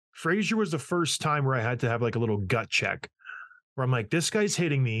Frazier was the first time where I had to have like a little gut check where I'm like, this guy's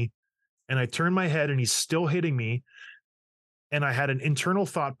hitting me. And I turned my head and he's still hitting me. And I had an internal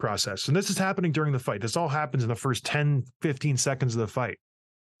thought process. And this is happening during the fight. This all happens in the first 10, 15 seconds of the fight.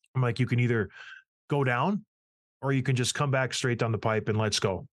 I'm like, you can either go down or you can just come back straight down the pipe and let's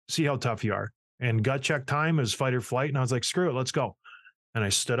go. See how tough you are. And gut check time is fight or flight. And I was like, screw it, let's go. And I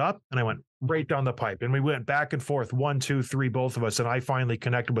stood up and I went right down the pipe. And we went back and forth, 1, 2, 3, both of us. And I finally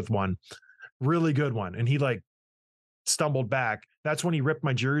connected with one really good one. And he like stumbled back. That's when he ripped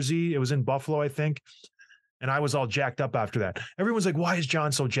my jersey. It was in Buffalo, I think. And I was all jacked up after that. Everyone's like, why is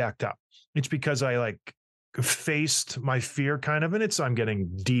John so jacked up? It's because I like faced my fear kind of, and I'm getting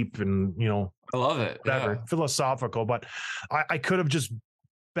deep and, I love it. Whatever, Yeah. philosophical, but I could have just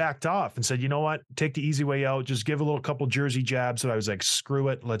backed off and said, you know what, take the easy way out. Just give a little couple jersey jabs. And I was like, screw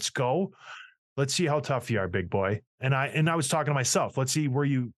it. Let's go. Let's see how tough you are, big boy. And I was talking to myself. Let's see where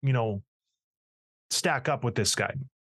you stack up with this guy.